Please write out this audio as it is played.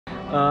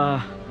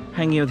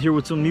hanging out here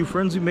with some new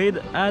friends we made,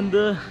 and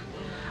a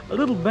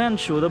little band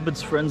showed up.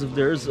 It's friends of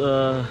theirs.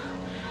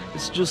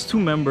 It's just two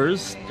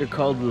members. They're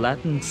called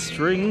Latin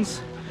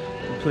Strings.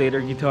 They play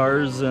their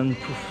guitars and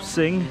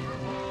sing.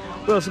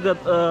 We also got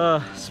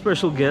a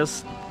special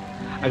guest.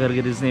 I gotta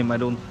get his name. I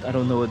don't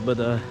know it,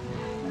 but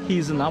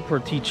he's an opera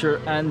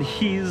teacher, and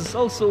he's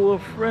also a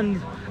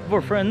friend of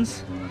our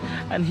friends,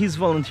 and he's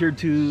volunteered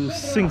to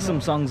sing some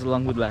songs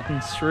along with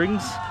Latin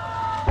Strings.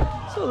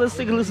 So let's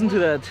take a listen to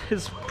that.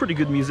 It's pretty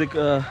good music,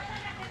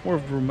 more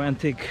of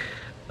romantic,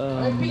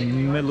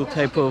 mellow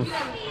type of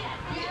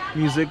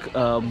music,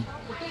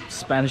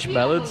 Spanish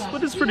ballads,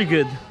 but it's pretty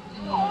good.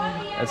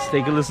 Let's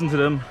take a listen to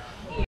them.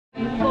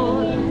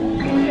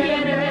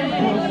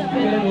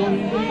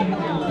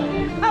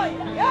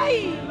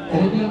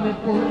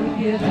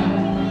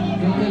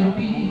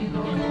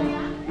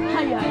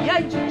 Ay, ay,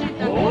 ay,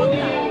 chuchita, ¿por qué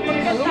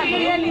está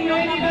bien y yo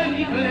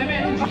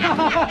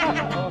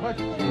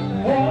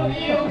hoy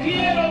yo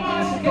quiero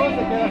más que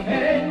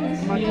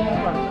indiferencia,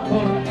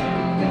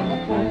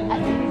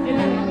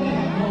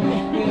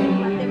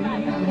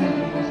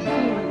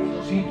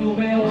 si tú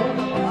me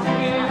odias,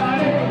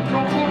 quedaré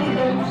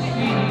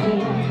convencido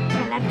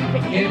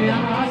que me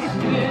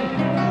amaste,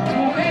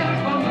 mujer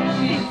con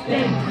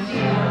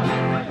insistencia,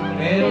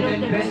 pero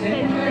ten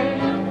presente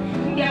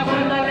que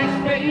aguarda la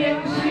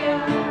experiencia,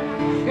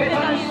 que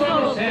tan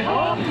solo se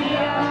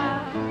odia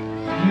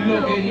lo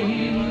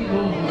querido.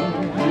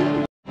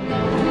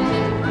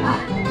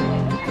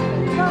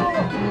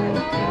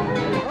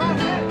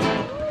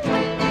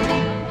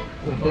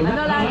 Cuando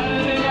la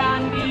vida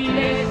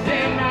miles de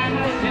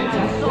ganas en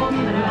la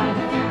sombra,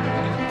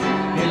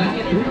 que la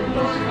quietud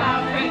los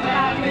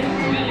cafetales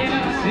me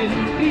llegan a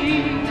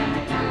sentir,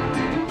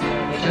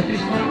 esa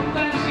triste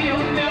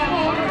canción de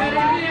amor de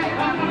la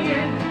vieja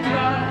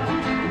murienta,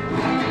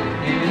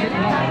 en el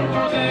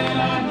letargo de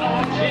la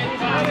noche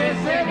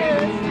parece que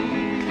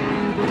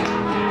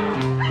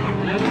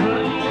la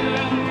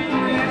vida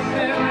miles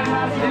de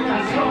ganas en la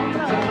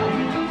sombra,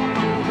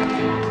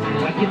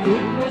 la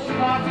quietud los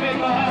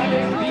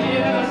cafetales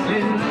quiera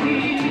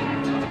sentir,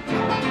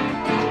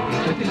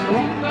 esa triste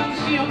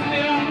canción de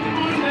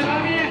amor de la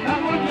vieja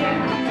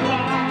murienta,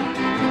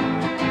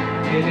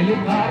 en el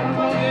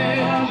letargo de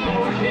la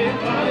noche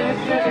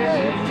parece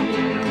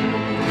decir,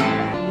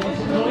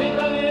 estoy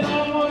tan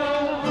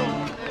enamorado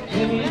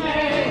de mi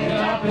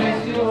negra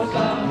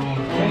preciosa,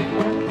 que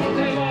cuando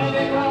se va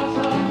de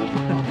casa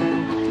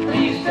y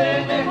se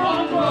me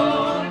pongo,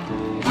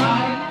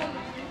 ay,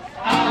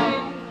 ay,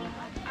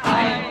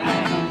 ay, ay,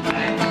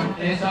 ay,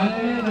 esa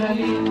negra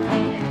linda,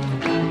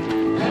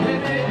 que me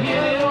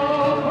tiene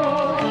ojo,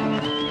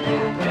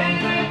 que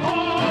me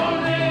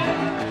pone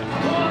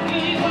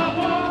poquito a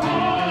poco,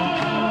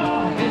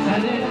 esa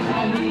negra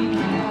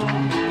linda,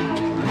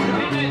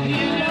 que me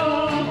tiene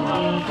ojo,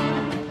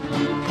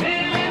 que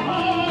me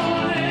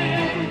pone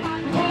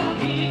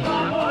poquito a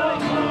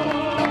poco,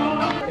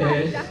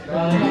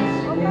 estás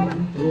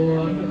junto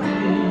a mí,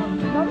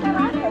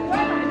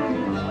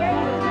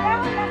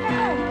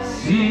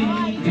 sin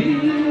ti.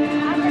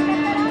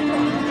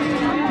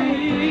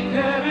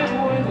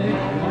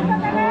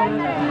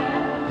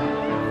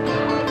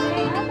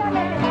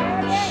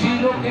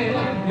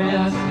 Me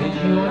hace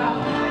llorar,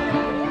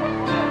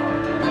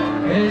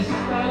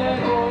 está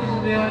lejos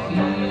de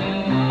aquí.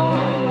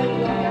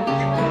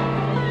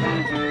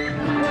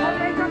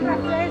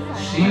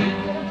 Sin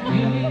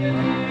ti,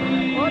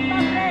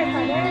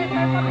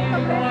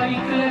 no hay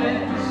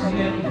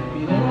clemencia en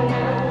mi dolor,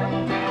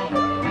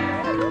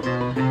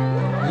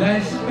 la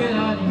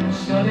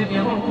esperanza de mi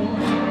amor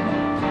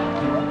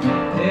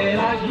te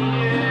la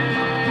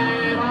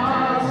llevas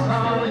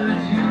al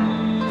fin.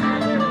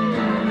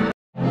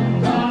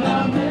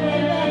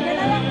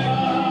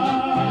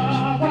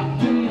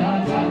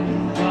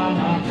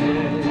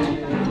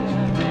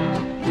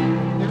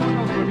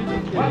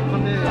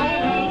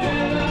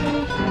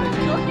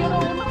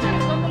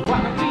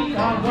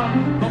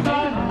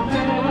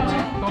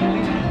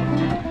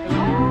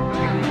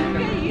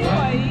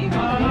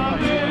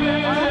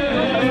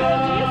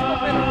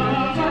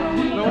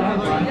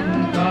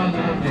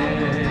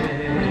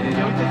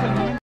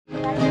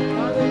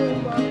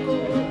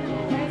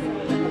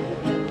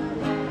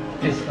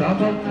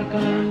 Estaba una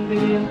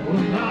calandria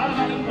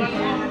colgada en un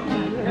balcón,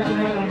 el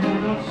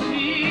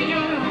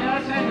morroncillo ya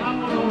se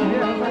enamoró.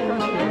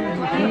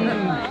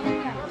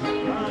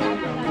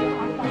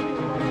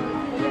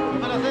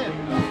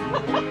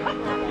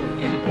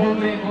 El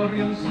pobre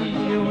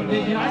gorrioncillo de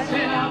ella se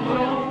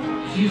enamoró.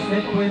 Si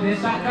usted puede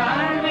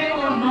sacarme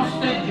con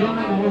usted yo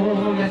me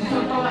voy. Así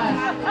son todas,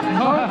 son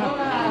todas.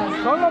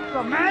 Solo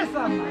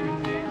promesas, man.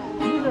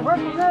 Y se fue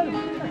con él.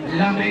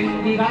 La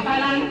mendiga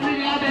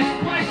calandria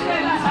después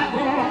se la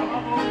sacó,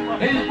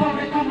 el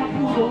pobre como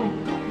pudo,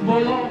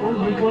 voló,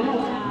 voló y voló.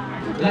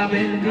 La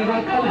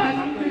mendiga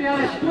calandria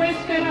después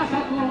que la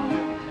sacó,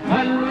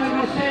 al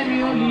luego se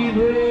vio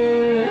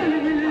libre.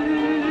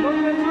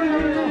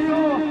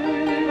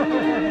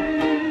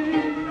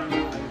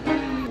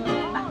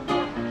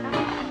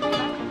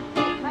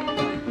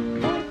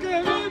 Porque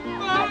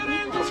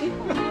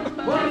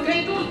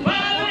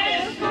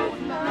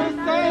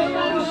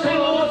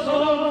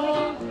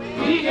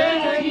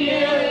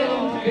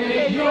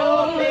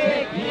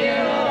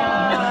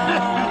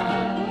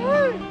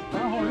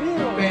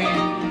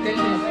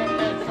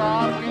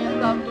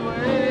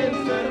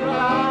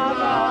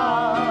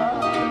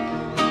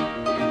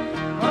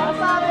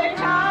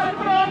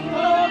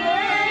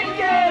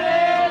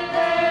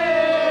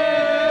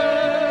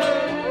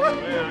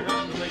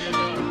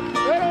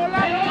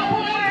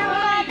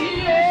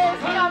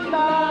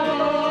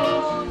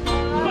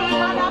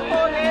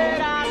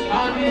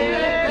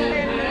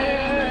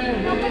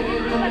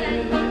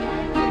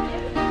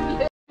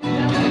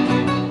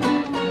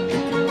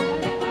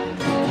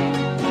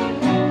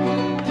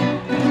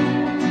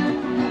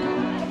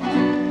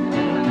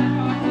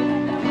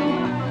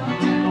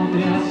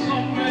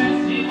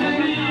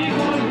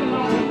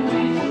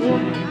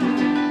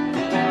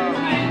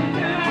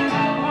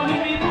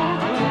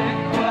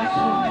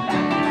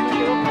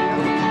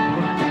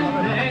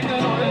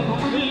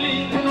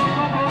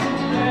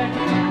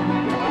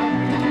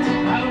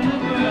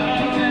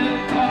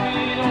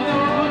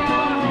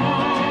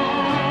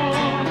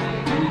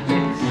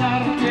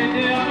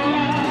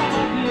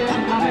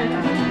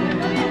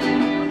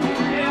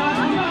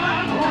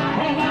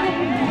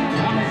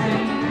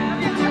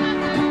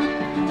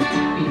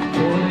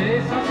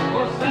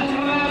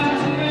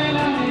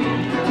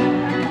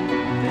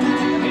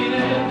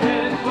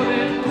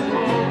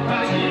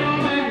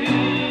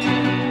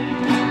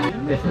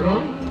De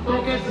pronto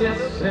que se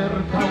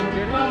acerca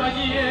un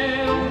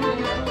caballero,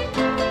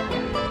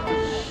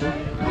 su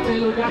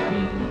pelo ya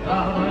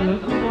pintaba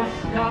algunas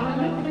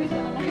canas.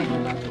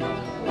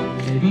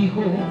 Me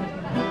dijo,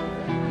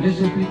 le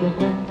suplico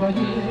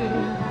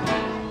compañero,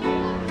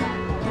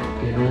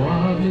 que no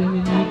hable en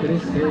mi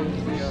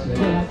presencia de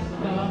las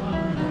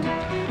damas.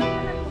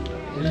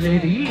 Le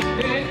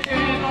dije que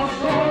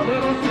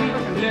nosotros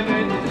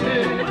simplemente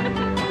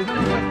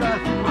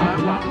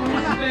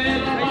hablamos de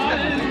lo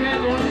mal que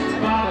nos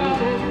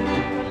pagó.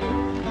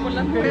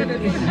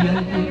 Y si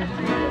alguien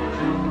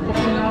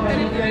hablaba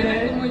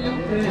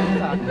diferente,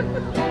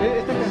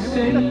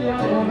 sería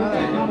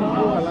porque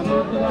jamás lo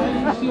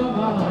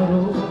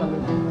traicionaron.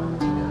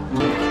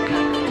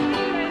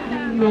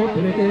 No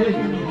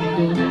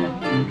pretendo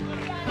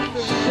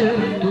ser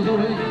tu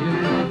dueño,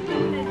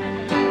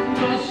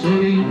 no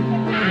soy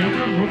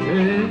no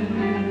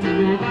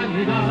tengo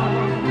vanidad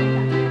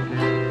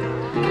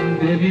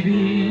de mi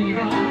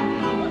vida,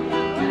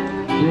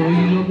 doy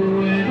lo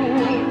bueno,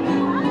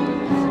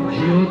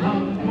 yo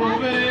tampoco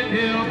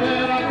creo que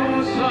otra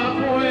cosa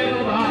puedo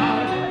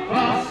dar.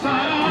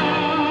 Pasarán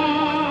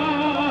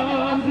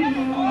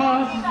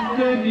más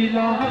de 1000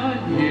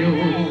 años,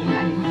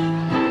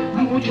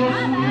 muchos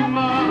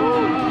más,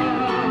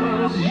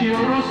 yo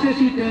no sé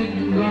si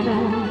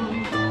tengamos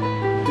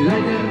la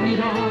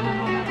eternidad,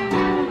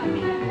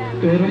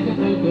 pero ya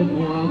tal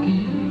como aquí,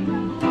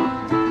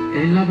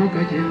 en la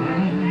boca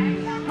llevarás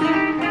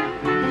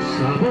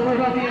sabor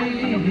a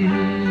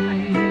mí.